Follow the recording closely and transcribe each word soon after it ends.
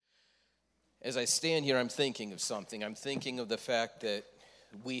As I stand here, I'm thinking of something. I'm thinking of the fact that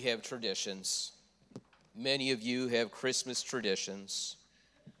we have traditions. Many of you have Christmas traditions.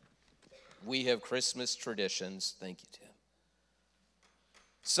 We have Christmas traditions. Thank you, Tim.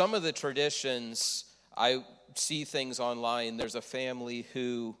 Some of the traditions, I see things online. There's a family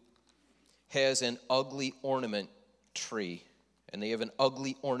who has an ugly ornament tree, and they have an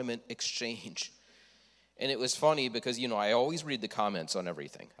ugly ornament exchange. And it was funny because, I always read the comments on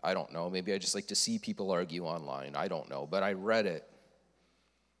everything. I don't know. Maybe I just like to see people argue online. I don't know. But I read it.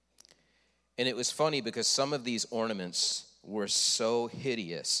 And it was funny because some of these ornaments were so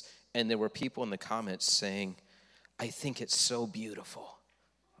hideous. And there were people in the comments saying, I think it's so beautiful.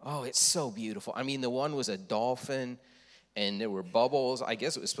 Oh, it's so beautiful. I mean, the one was a dolphin, and there were bubbles. I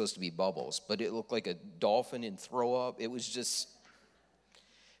guess it was supposed to be bubbles, but it looked like a dolphin in throw up. It was just...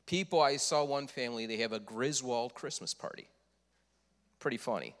 People, I saw one family, they have a Griswold Christmas party. Pretty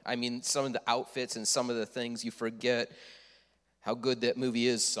funny. I mean, some of the outfits and some of the things, you forget how good that movie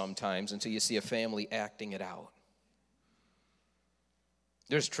is sometimes until you see a family acting it out.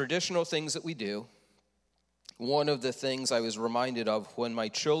 There's traditional things that we do. One of the things I was reminded of when my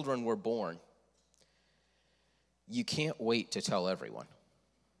children were born, you can't wait to tell everyone.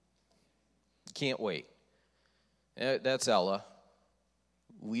 You can't wait. That's Ella.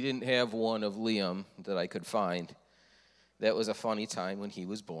 We didn't have one of Liam that I could find. That was a funny time when he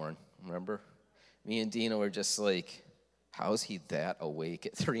was born, remember? Me and Dina were just like, how is he that awake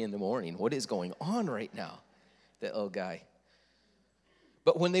at 3 a.m? What is going on right now? That little guy.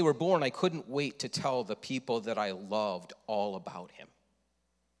 But when they were born, I couldn't wait to tell the people that I loved all about him.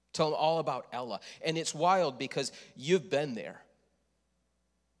 Tell them all about Ella. And it's wild because you've been there.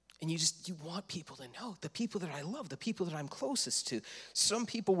 And you want people to know, the people that I love, the people that I'm closest to. Some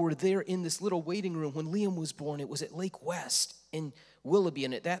people were there in this little waiting room when Liam was born. It was at Lake West in Willoughby.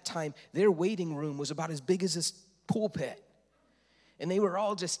 And at that time, their waiting room was about as big as this pulpit. And they were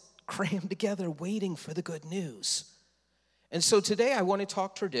all just crammed together waiting for the good news. And so today I want to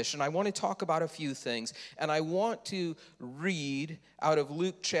talk tradition. I want to talk about a few things. And I want to read out of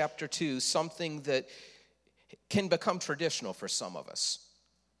Luke chapter 2 something that can become traditional for some of us.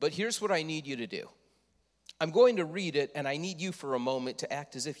 But here's what I need you to do. I'm going to read it, and I need you for a moment to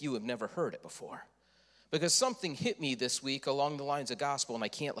act as if you have never heard it before. Because something hit me this week along the lines of gospel, and I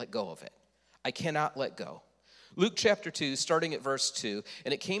can't let go of it. I cannot let go. Luke chapter 2, starting at verse 2,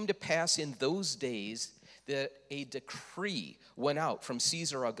 and it came to pass in those days that a decree went out from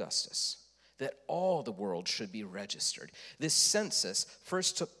Caesar Augustus that all the world should be registered. This census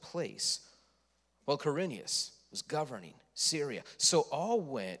first took place while Quirinius was governing Syria. So all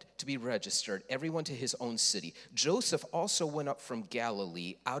went to be registered, everyone to his own city. Joseph also went up from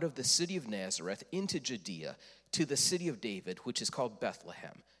Galilee, out of the city of Nazareth, into Judea, to the city of David, which is called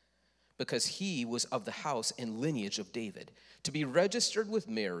Bethlehem, because he was of the house and lineage of David, to be registered with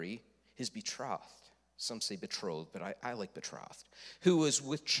Mary, his betrothed. Some say betrothed, but I like betrothed, who was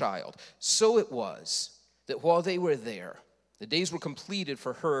with child. So it was that while they were there, the days were completed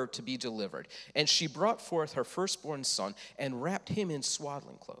for her to be delivered. And she brought forth her firstborn son and wrapped him in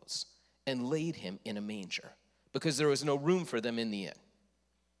swaddling clothes and laid him in a manger because there was no room for them in the inn.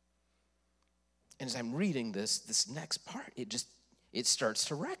 And as I'm reading this next part, it starts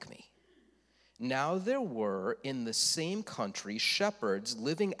to wreck me. Now there were in the same country shepherds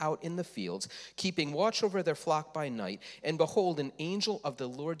living out in the fields, keeping watch over their flock by night. And behold, an angel of the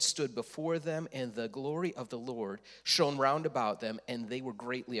Lord stood before them, and the glory of the Lord shone round about them, and they were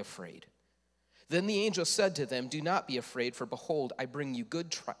greatly afraid. Then the angel said to them, do not be afraid, for behold, I bring you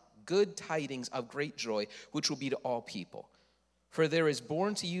good tidings of great joy, which will be to all people. For there is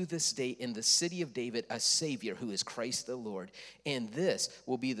born to you this day in the city of David a Savior, who is Christ the Lord. And this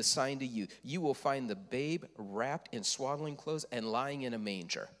will be the sign to you. You will find the babe wrapped in swaddling clothes and lying in a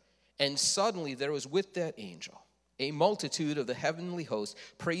manger. And suddenly there was with that angel a multitude of the heavenly host,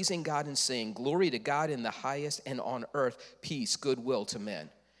 praising God and saying, glory to God in the highest, and on earth peace, goodwill to men.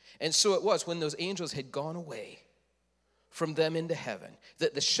 And so it was, when those angels had gone away from them into heaven,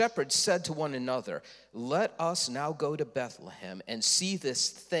 that the shepherds said to one another, let us now go to Bethlehem and see this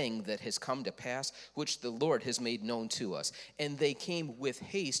thing that has come to pass, which the Lord has made known to us. And they came with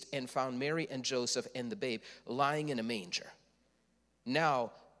haste and found Mary and Joseph and the babe lying in a manger.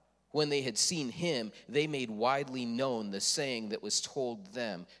 Now, when they had seen him, they made widely known the saying that was told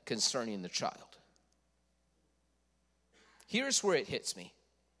them concerning the child. Here's where it hits me.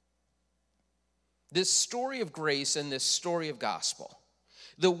 This story of grace and this story of gospel,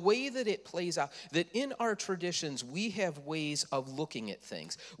 the way that it plays out, that in our traditions we have ways of looking at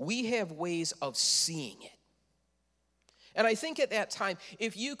things. We have ways of seeing it. And I think at that time,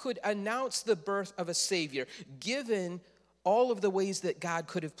 if you could announce the birth of a Savior, given all of the ways that God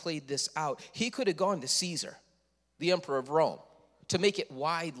could have played this out, he could have gone to Caesar, the emperor of Rome, to make it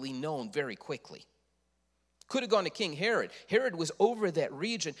widely known very quickly. Could have gone to King Herod. Herod was over that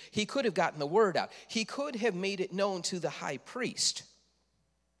region. He could have gotten the word out. He could have made it known to the high priest.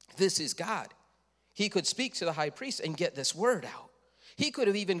 This is God. He could speak to the high priest and get this word out. He could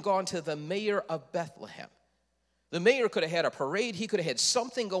have even gone to the mayor of Bethlehem. The mayor could have had a parade. He could have had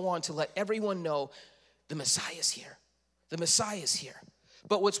something go on to let everyone know the Messiah is here. The Messiah is here.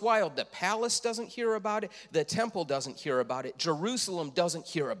 But what's wild, the palace doesn't hear about it. The temple doesn't hear about it. Jerusalem doesn't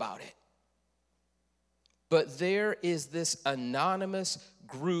hear about it. But there is this anonymous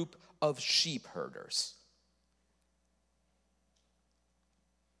group of sheep herders.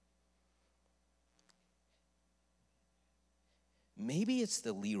 Maybe it's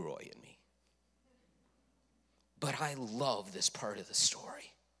the Leroy in me. But I love this part of the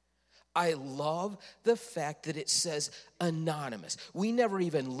story. I love the fact that it says anonymous. We never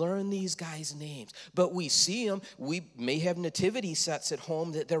even learn these guys' names, but we see them. We may have nativity sets at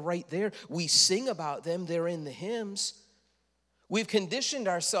home that they're right there. We sing about them. They're in the hymns. We've conditioned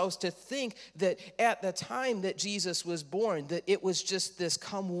ourselves to think that at the time that Jesus was born, that it was just this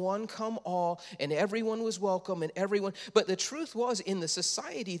come one, come all, and everyone was welcome and everyone. But the truth was, in the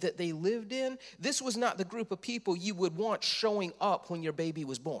society that they lived in, this was not the group of people you would want showing up when your baby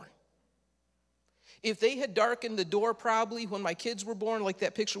was born. If they had darkened the door probably when my kids were born, like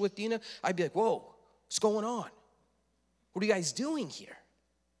that picture with Dina, I'd be like, whoa, what's going on? What are you guys doing here?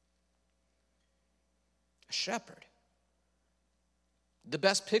 A shepherd. The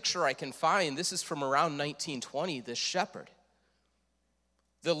best picture I can find, this is from around 1920, this shepherd.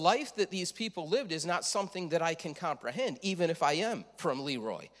 The life that these people lived is not something that I can comprehend, even if I am from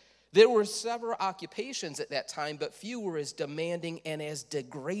Leroy. There were several occupations at that time, but few were as demanding and as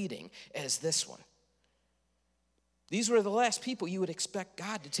degrading as this one. These were the last people you would expect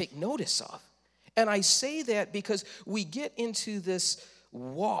God to take notice of. And I say that because we get into this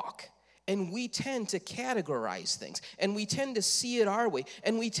walk and we tend to categorize things, and we tend to see it our way,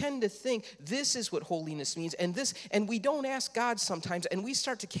 and we tend to think this is what holiness means, and we don't ask God sometimes, and we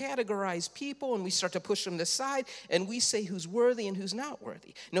start to categorize people, and we start to push them aside, and we say who's worthy and who's not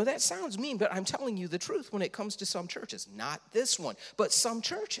worthy. Now, that sounds mean, but I'm telling you the truth when it comes to some churches. Not this one, but some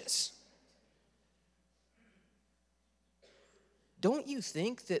churches. Don't you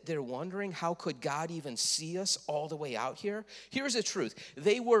think that they're wondering how could God even see us all the way out here? Here's the truth.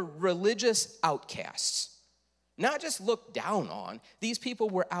 They were religious outcasts. Not just looked down on. These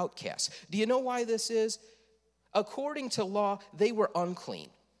people were outcasts. Do you know why this is? According to law, they were unclean.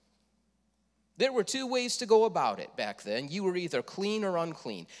 There were two ways to go about it back then. You were either clean or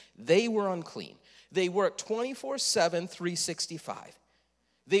unclean. They were unclean. They worked 24/7, 365.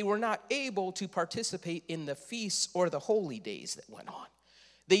 They were not able to participate in the feasts or the holy days that went on.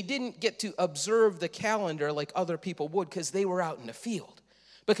 They didn't get to observe the calendar like other people would because they were out in the field,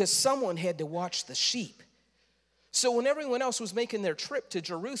 because someone had to watch the sheep. So when everyone else was making their trip to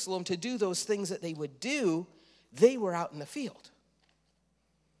Jerusalem to do those things that they would do, they were out in the field.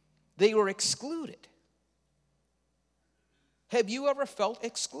 They were excluded. Have you ever felt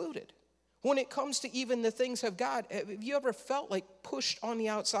excluded? When it comes to even the things of God, have you ever felt like pushed on the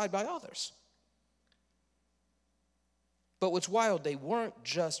outside by others? But what's wild, they weren't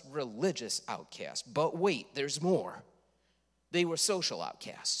just religious outcasts. But wait, there's more. They were social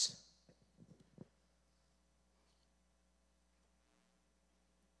outcasts.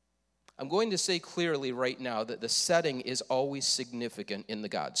 I'm going to say clearly right now that the setting is always significant in the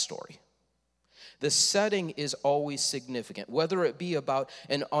God story. The setting is always significant, whether it be about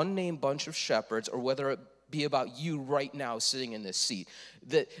an unnamed bunch of shepherds or whether it be about you right now sitting in this seat.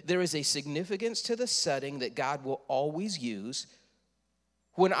 That there is a significance to the setting that God will always use.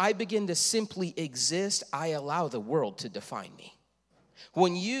 When I begin to simply exist, I allow the world to define me.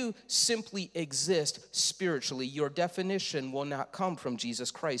 When you simply exist spiritually, your definition will not come from Jesus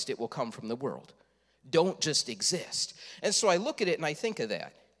Christ. It will come from the world. Don't just exist. And so I look at it and I think of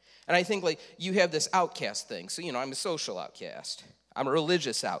that. And I think, like, you have this outcast thing. So, I'm a social outcast. I'm a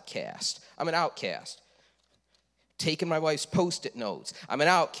religious outcast. I'm an outcast. Taking my wife's Post-it notes. I'm an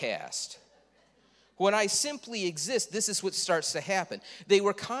outcast. When I simply exist, this is what starts to happen. They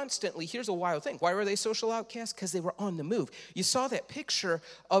were constantly, here's a wild thing. Why were they social outcasts? Because they were on the move. You saw that picture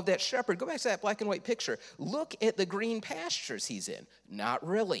of that shepherd. Go back to that black and white picture. Look at the green pastures he's in. Not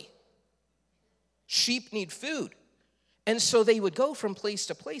really. Sheep need food. And so they would go from place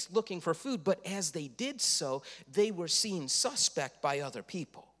to place looking for food, but as they did so, they were seen suspect by other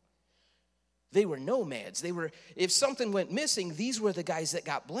people. They were nomads. If something went missing, these were the guys that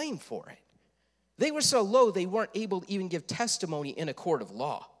got blamed for it. They were so low they weren't able to even give testimony in a court of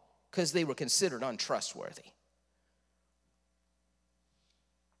law because they were considered untrustworthy.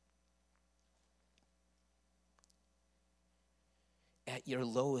 At your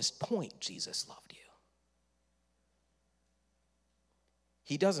lowest point, Jesus loved you.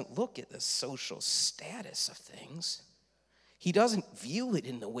 He doesn't look at the social status of things. He doesn't view it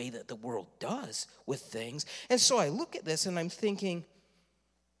in the way that the world does with things. And so I look at this and I'm thinking,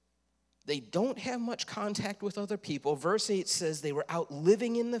 they don't have much contact with other people. Verse 8 says they were out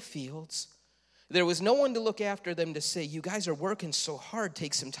living in the fields. There was no one to look after them to say, you guys are working so hard,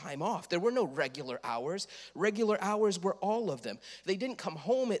 take some time off. There were no regular hours. Regular hours were all of them. They didn't come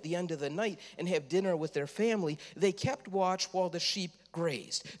home at the end of the night and have dinner with their family. They kept watch while the sheep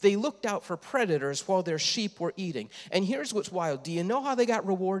grazed. They looked out for predators while their sheep were eating. And here's what's wild. Do you know how they got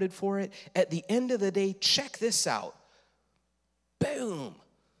rewarded for it? At the end of the day, check this out. Boom.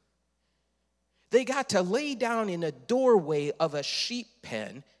 They got to lay down in a doorway of a sheep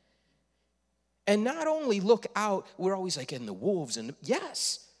pen and not only look out, we're always like in the wolves, and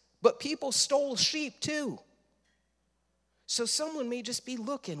yes, but people stole sheep too. So someone may just be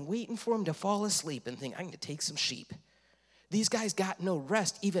looking, waiting for them to fall asleep and think, I'm going to take some sheep. These guys got no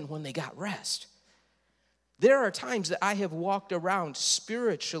rest even when they got rest. There are times that I have walked around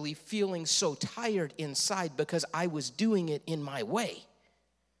spiritually feeling so tired inside because I was doing it in my way.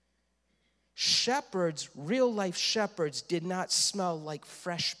 Shepherds, real life shepherds, did not smell like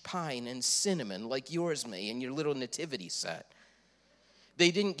fresh pine and cinnamon like yours may in your little nativity set.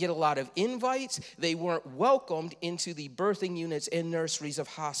 They didn't get a lot of invites. They weren't welcomed into the birthing units and nurseries of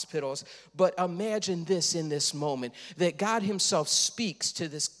hospitals. But imagine this in this moment, that God himself speaks to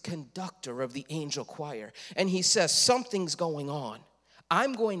this conductor of the angel choir. And he says, something's going on.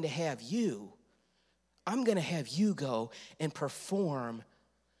 I'm going to have you go and perform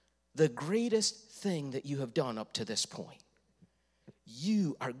the greatest thing that you have done up to this point.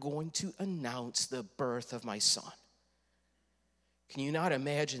 You are going to announce the birth of my son. Can you not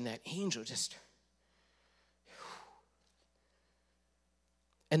imagine that angel just...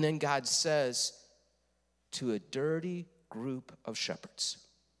 And then God says to a dirty group of shepherds,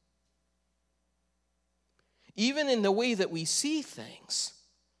 even in the way that we see things,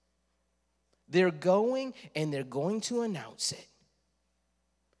 they're going and they're going to announce it.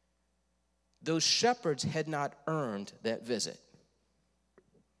 Those shepherds had not earned that visit.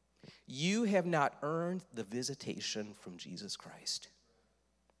 You have not earned the visitation from Jesus Christ.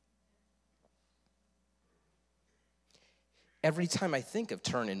 Every time I think of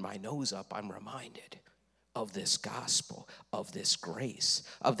turning my nose up, I'm reminded of this gospel, of this grace,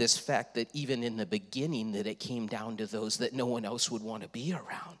 of this fact that even in the beginning that it came down to those that no one else would want to be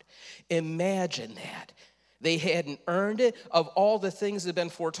around. Imagine that. They hadn't earned it. Of all the things that have been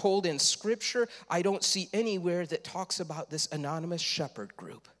foretold in Scripture, I don't see anywhere that talks about this anonymous shepherd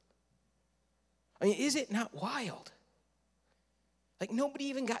group. I mean, is it not wild? Like nobody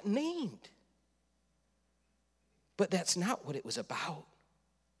even got named. But that's not what it was about.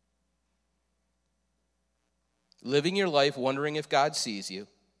 Living your life wondering if God sees you.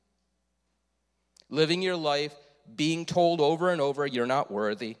 Living your life being told over and over you're not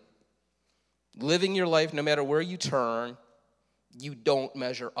worthy. Living your life no matter where you turn, you don't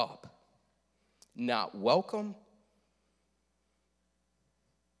measure up. Not welcome.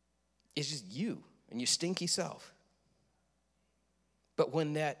 It's just you and your stinky self. But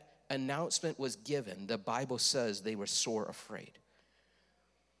when that announcement was given, the Bible says they were sore afraid.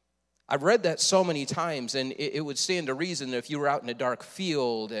 I've read that so many times, and it would stand to reason that if you were out in a dark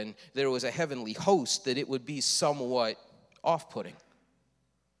field and there was a heavenly host, that it would be somewhat off-putting.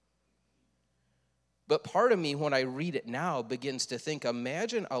 But part of me, when I read it now, begins to think,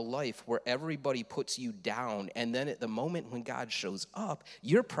 imagine a life where everybody puts you down, and then at the moment when God shows up,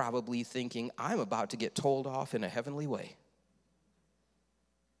 you're probably thinking, I'm about to get told off in a heavenly way.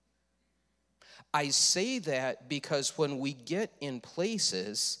 I say that because when we get in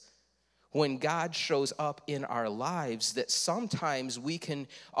places, when God shows up in our lives, that sometimes we can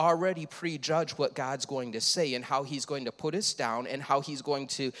already prejudge what God's going to say and how he's going to put us down and how he's going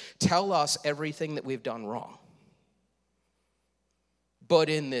to tell us everything that we've done wrong. But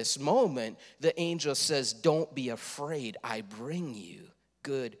in this moment, the angel says, don't be afraid. I bring you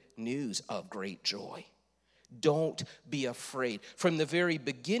good news of great joy. Don't be afraid. From the very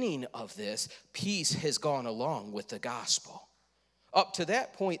beginning of this, peace has gone along with the gospel. Up to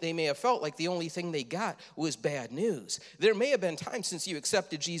that point, they may have felt like the only thing they got was bad news. There may have been times since you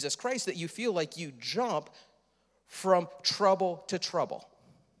accepted Jesus Christ that you feel like you jump from trouble to trouble.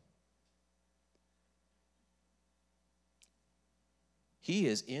 He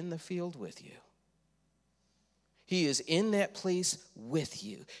is in the field with you. He is in that place with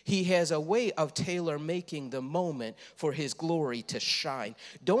you. He has a way of tailor-making the moment for his glory to shine.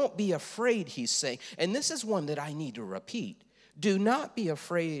 Don't be afraid, he's saying. And this is one that I need to repeat. Do not be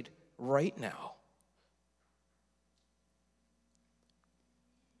afraid right now.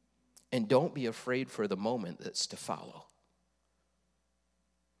 And don't be afraid for the moment that's to follow.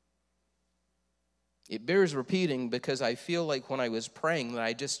 It bears repeating because I feel like when I was praying that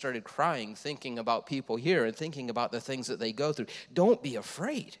I just started crying, thinking about people here and thinking about the things that they go through. Don't be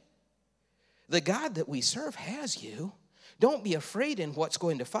afraid. The God that we serve has you. Don't be afraid in what's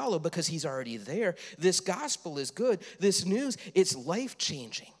going to follow because he's already there. This gospel is good. This news, it's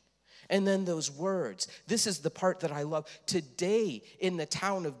life-changing. And then those words. This is the part that I love. Today in the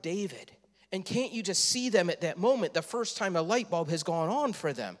town of David. And can't you just see them at that moment, the first time a light bulb has gone on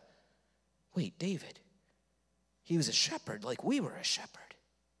for them? Wait, David, he was a shepherd like we were a shepherd.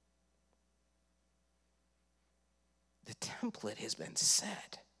 The template has been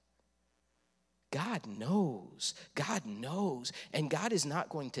set. God knows, and God is not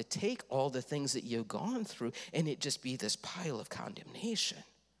going to take all the things that you've gone through and it just be this pile of condemnation.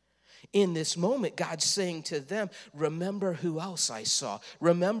 In this moment, God's saying to them, remember who else I saw.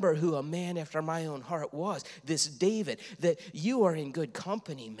 Remember who a man after my own heart was, this David, that you are in good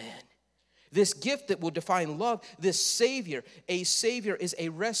company, man. This gift that will define love, this Savior. A Savior is a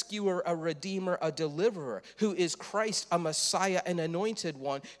rescuer, a redeemer, a deliverer, who is Christ, a Messiah, an anointed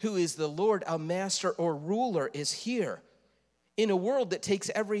one, who is the Lord, a master or ruler, is here. In a world that takes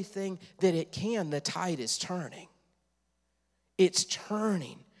everything that it can, the tide is turning. It's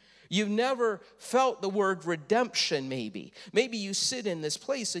turning. You've never felt the word redemption, maybe. Maybe you sit in this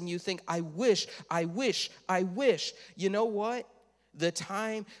place and you think, I wish. You know what? The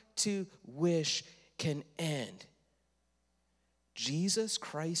time to wish can end. Jesus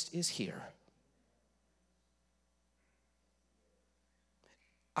Christ is here.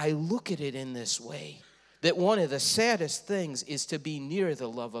 I look at it in this way, that one of the saddest things is to be near the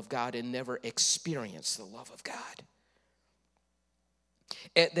love of God and never experience the love of God.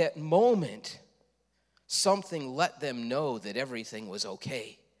 At that moment, something let them know that everything was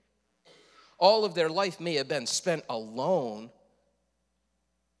okay. All of their life may have been spent alone,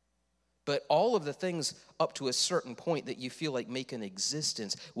 but all of the things up to a certain point that you feel like make an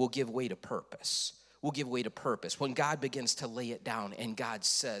existence will give way to purpose. Will give way to purpose. When God begins to lay it down and God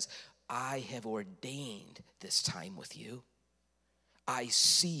says, I have ordained this time with you. I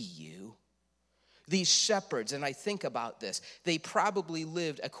see you. These shepherds, and I think about this, they probably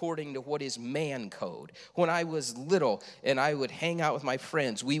lived according to what is man code. When I was little and I would hang out with my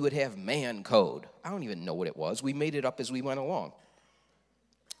friends, we would have man code. I don't even know what it was. We made it up as we went along.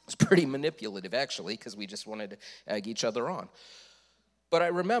 It's pretty manipulative, actually, because we just wanted to egg each other on. But I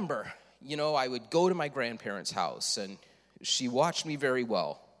remember, I would go to my grandparents' house, and she watched me very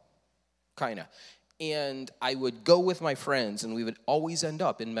well, kind of. And I would go with my friends, and we would always end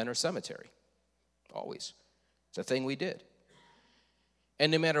up in Menor Cemetery. Always. It's a thing we did.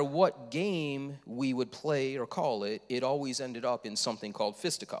 And no matter what game we would play or call it, it always ended up in something called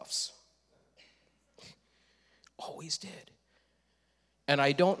fisticuffs. Always did. And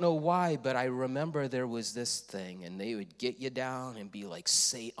I don't know why, but I remember there was this thing, and they would get you down and be like,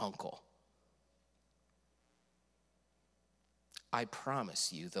 say uncle. I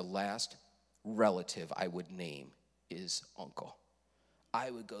promise you, the last relative I would name is uncle. I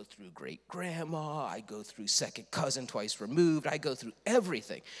would go through great-grandma, I'd go through second cousin twice removed, I'd go through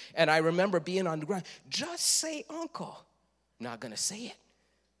everything. And I remember being on the ground, just say uncle. I'm not going to say it.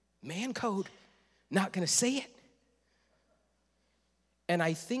 Man code, not going to say it. And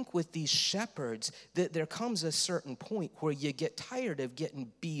I think with these shepherds that there comes a certain point where you get tired of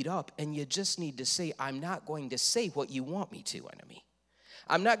getting beat up and you just need to say, I'm not going to say what you want me to, enemy.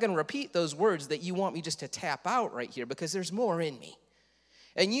 I'm not going to repeat those words that you want me just to tap out right here because there's more in me.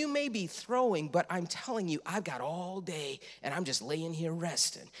 And you may be throwing, but I'm telling you, I've got all day, and I'm just laying here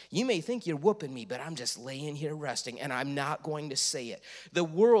resting. You may think you're whooping me, but I'm just laying here resting, and I'm not going to say it. The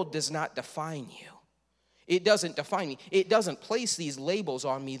world does not define you. It doesn't define me. It doesn't place these labels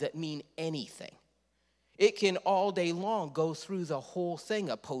on me that mean anything. It can all day long go through the whole thing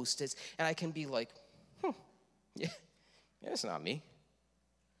of Post-its, and I can be like, yeah, it's not me.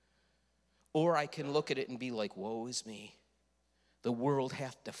 Or I can look at it and be like, woe is me. The world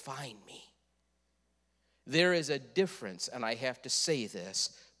hath defined me. There is a difference, and I have to say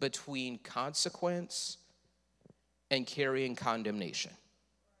this, between consequence and carrying condemnation.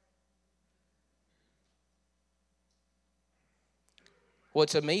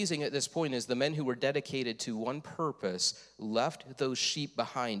 What's amazing at this point is the men who were dedicated to one purpose left those sheep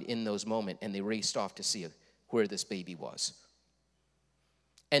behind in those moments, and they raced off to see where this baby was.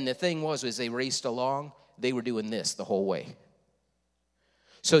 And the thing was, as they raced along, they were doing this the whole way.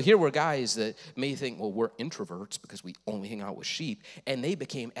 So here were guys that may think, well, we're introverts because we only hang out with sheep, and they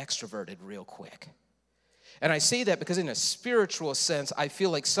became extroverted real quick. And I say that because in a spiritual sense, I feel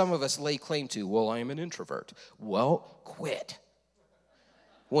like some of us lay claim to, well, I am an introvert. Well, quit.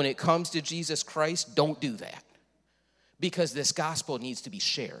 When it comes to Jesus Christ, don't do that. Because this gospel needs to be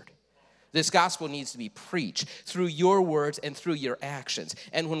shared. This gospel needs to be preached through your words and through your actions.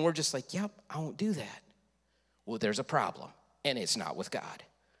 And when we're just like, yep, I won't do that. Well, there's a problem, and it's not with God.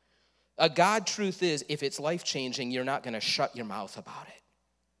 A God truth is, if it's life-changing, you're not going to shut your mouth about it.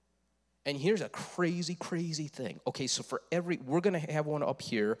 And here's a crazy, crazy thing. Okay, so we're going to have one up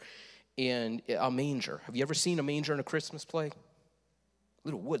here in a manger. Have you ever seen a manger in a Christmas play?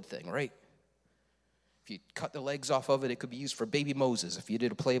 Little wood thing, right? If you cut the legs off of it, it could be used for baby Moses. If you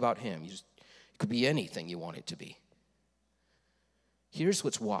did a play about him, it could be anything you want it to be. Here's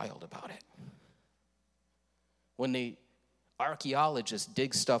what's wild about it. When the archaeologists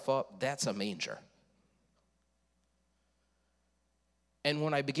dig stuff up, that's a manger. And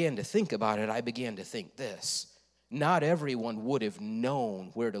when I began to think about it, I began to think this. Not everyone would have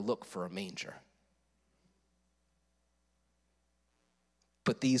known where to look for a manger.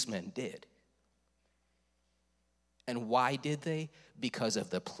 But these men did. And why did they? Because of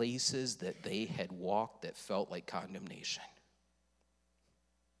the places that they had walked that felt like condemnation.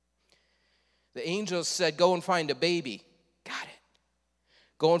 The angels said, go and find a baby. Got it.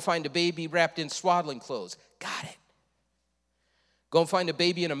 Go and find a baby wrapped in swaddling clothes. Got it. Go and find a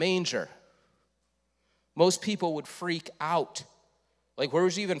baby in a manger. Most people would freak out. Like, where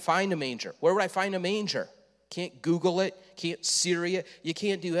would you even find a manger? Where would I find a manger? Can't Google it, can't Siri it, you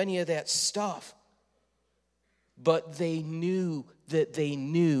can't do any of that stuff. But they knew that they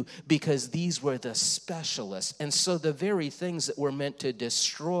knew because these were the specialists. And so the very things that were meant to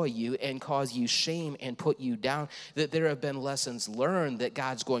destroy you and cause you shame and put you down, that there have been lessons learned that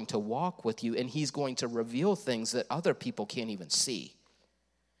God's going to walk with you and he's going to reveal things that other people can't even see,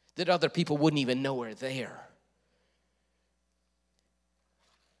 that other people wouldn't even know are there.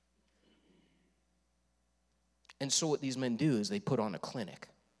 And so what these men do is they put on a clinic.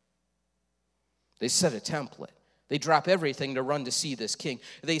 They set a template. They drop everything to run to see this king.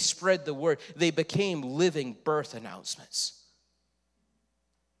 They spread the word. They became living birth announcements.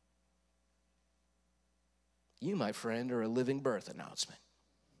 You, my friend, are a living birth announcement.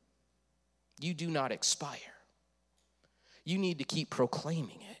 You do not expire. You need to keep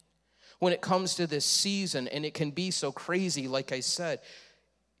proclaiming it. When it comes to this season, and it can be so crazy, like I said,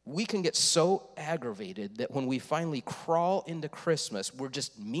 we can get so aggravated that when we finally crawl into Christmas, we're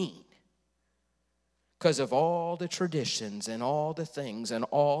just mean. Because of all the traditions and all the things and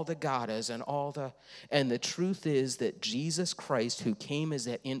all the gadas and the truth is that Jesus Christ, who came as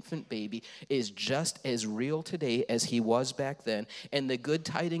that infant baby, is just as real today as he was back then. And the good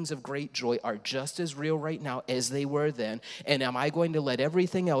tidings of great joy are just as real right now as they were then. And am I going to let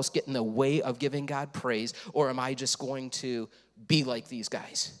everything else get in the way of giving God praise, or am I just going to be like these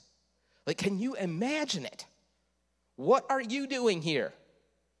guys? Like, can you imagine it? What are you doing here?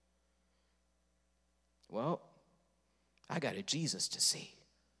 Well, I got a Jesus to see.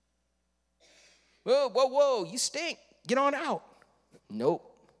 Whoa, you stink. Get on out.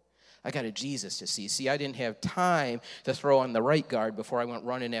 Nope. I got a Jesus to see. See, I didn't have time to throw on the right guard before I went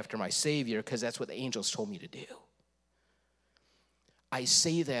running after my Savior, because that's what the angels told me to do. I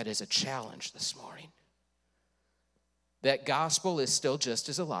say that as a challenge this morning. That gospel is still just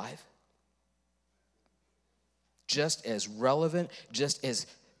as alive, just as relevant, just as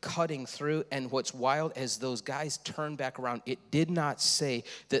cutting through. And what's wild, as those guys turned back around, it did not say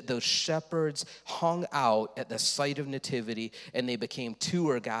that those shepherds hung out at the site of nativity and they became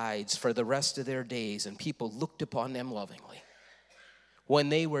tour guides for the rest of their days and people looked upon them lovingly. When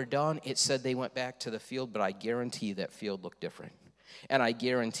they were done, it said they went back to the field, but I guarantee that field looked different. And I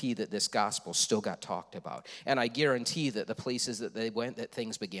guarantee that this gospel still got talked about. And I guarantee that the places that they went, that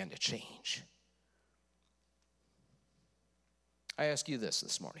things began to change. I ask you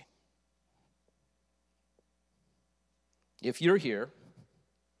this morning. If you're here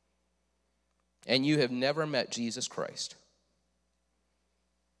and you have never met Jesus Christ,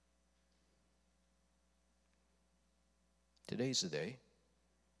 today's the day.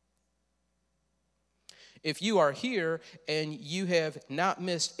 If you are here and you have not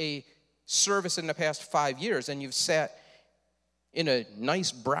missed a service in the past 5 years and you've sat in a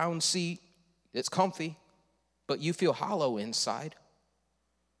nice brown seat that's comfy, but you feel hollow inside,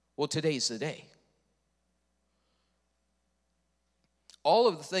 Well, today's the day. All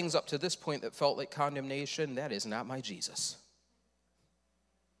of the things up to this point that felt like condemnation, that is not my Jesus.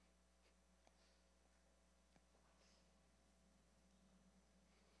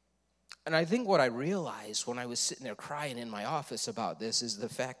 And I think what I realized when I was sitting there crying in my office about this is the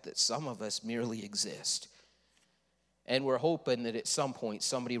fact that some of us merely exist. And we're hoping that at some point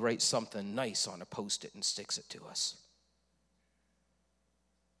somebody writes something nice on a Post-it and sticks it to us.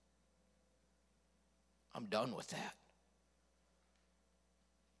 I'm done with that.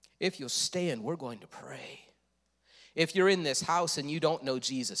 If you'll stand, we're going to pray. If you're in this house and you don't know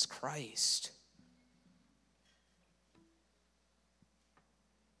Jesus Christ,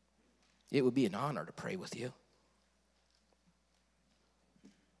 it would be an honor to pray with you.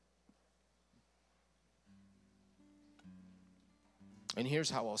 And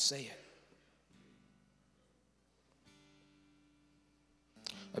here's how I'll say it.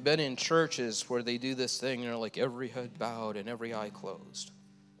 I've been in churches where they do this thing, like every head bowed and every eye closed.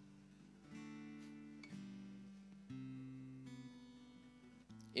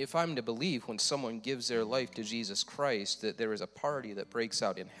 If I'm to believe when someone gives their life to Jesus Christ that there is a party that breaks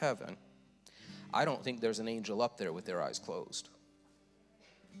out in heaven, I don't think there's an angel up there with their eyes closed.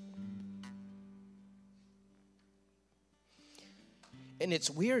 And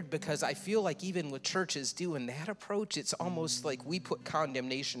it's weird because I feel like even with churches doing that approach, it's almost like we put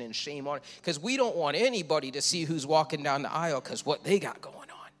condemnation and shame on it because we don't want anybody to see who's walking down the aisle because what they got going on.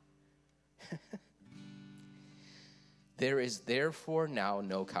 There is therefore now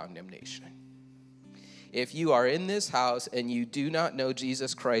no condemnation. If you are in this house and you do not know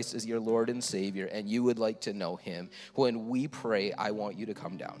Jesus Christ as your Lord and Savior and you would like to know him, when we pray, I want you to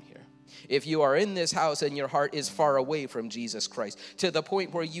come down here. If you are in this house and your heart is far away from Jesus Christ, to the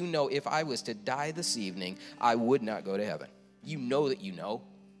point where you know if I was to die this evening, I would not go to heaven. You know that you know.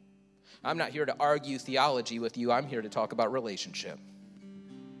 I'm not here to argue theology with you. I'm here to talk about relationship.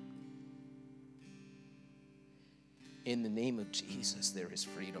 In the name of Jesus, there is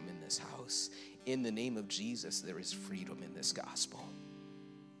freedom in this house. In the name of Jesus, there is freedom in this gospel.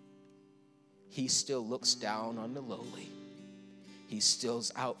 He still looks down on the lowly. He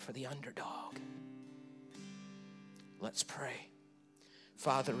still's out for the underdog. Let's pray.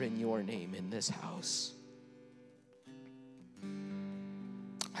 Father, in your name in this house,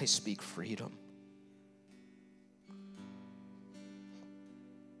 I speak freedom.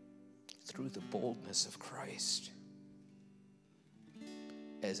 Through the boldness of Christ.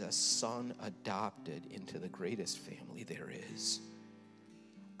 As a son adopted into the greatest family there is,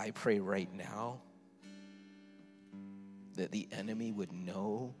 I pray right now that the enemy would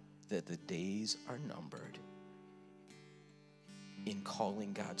know that the days are numbered in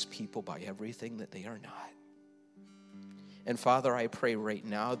calling God's people by everything that they are not. And Father, I pray right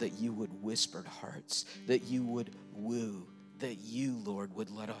now that you would whisper hearts, that you would woo, that you, Lord, would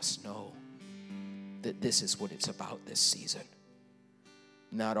let us know that this is what it's about this season.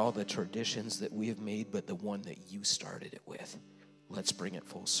 Not all the traditions that we have made, but the one that you started it with. Let's bring it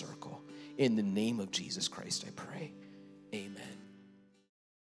full circle. In the name of Jesus Christ, I pray. Amen.